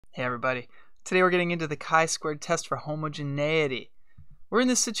Hey everybody, today we're getting into the chi-squared test for homogeneity. We're in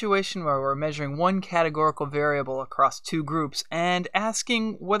this situation where we're measuring one categorical variable across two groups and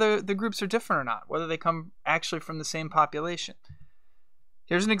asking whether the groups are different or not, whether they come actually from the same population.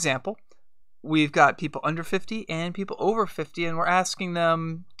 Here's an example. We've got people under 50 and people over 50, and we're asking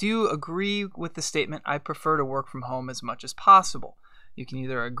them, do you agree with the statement, I prefer to work from home as much as possible? You can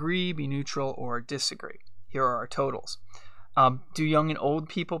either agree, be neutral, or disagree. Here are our totals. Do young and old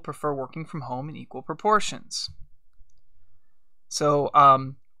people prefer working from home in equal proportions? So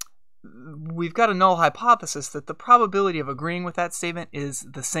we've got a null hypothesis that the probability of agreeing with that statement is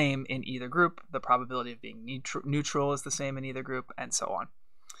the same in either group. The probability of being neutral is the same in either group, and so on.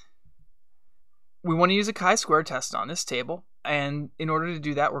 We want to use a chi-square test on this table, and in order to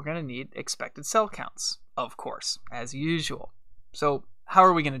do that, we're going to need expected cell counts, of course, as usual. So how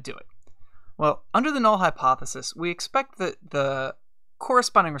are we going to do it? Well, under the null hypothesis, we expect that the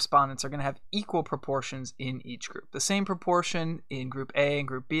corresponding respondents are going to have equal proportions in each group. The same proportion in group A and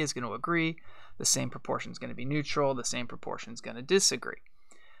group B is going to agree. The same proportion is going to be neutral. The same proportion is going to disagree.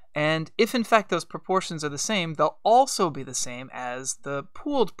 And if, in fact, those proportions are the same, they'll also be the same as the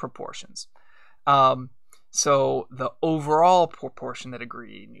pooled proportions. So the overall proportion that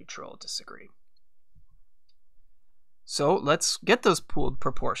agree, neutral, disagree. So let's get those pooled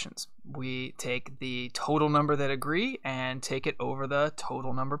proportions. We take the total number that agree and take it over the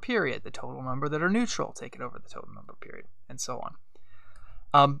total number period. The total number that are neutral, take it over the total number period, and so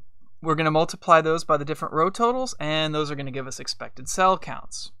on. We're going to multiply those by the different row totals, and those are going to give us expected cell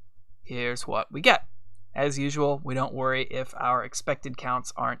counts. Here's what we get. As usual, we don't worry if our expected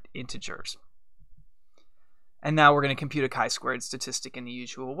counts aren't integers. And now we're going to compute a chi-squared statistic in the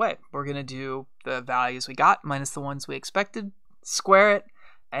usual way. We're going to do the values we got minus the ones we expected, square it,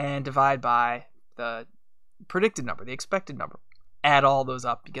 and divide by the predicted number, the expected number. Add all those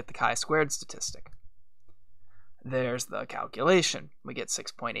up, you get the chi-squared statistic. There's the calculation. We get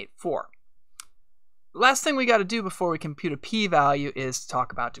 6.84. Last thing we got to do before we compute a p-value is to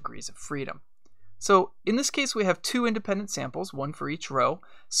talk about degrees of freedom. So in this case, we have two independent samples, one for each row.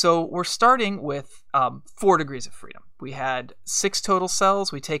 So we're starting with 4 degrees of freedom. We had 6 total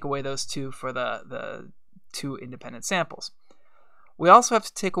cells. We take away those 2 for the 2 independent samples. We also have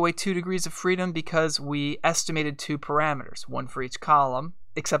to take away 2 degrees of freedom because we estimated 2 parameters, one for each column,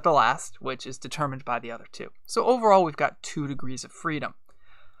 except the last, which is determined by the other 2. So overall, we've got 2 degrees of freedom.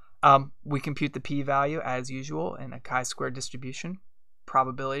 We compute the p-value as usual in a chi-squared distribution.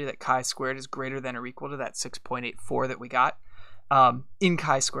 Probability that chi-squared is greater than or equal to that 6.84 that we got in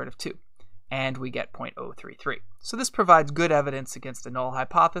chi-squared of 2, and we get 0.033. So this provides good evidence against the null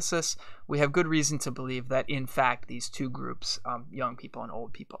hypothesis. We have good reason to believe that, in fact, these two groups, young people and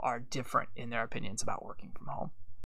old people, are different in their opinions about working from home.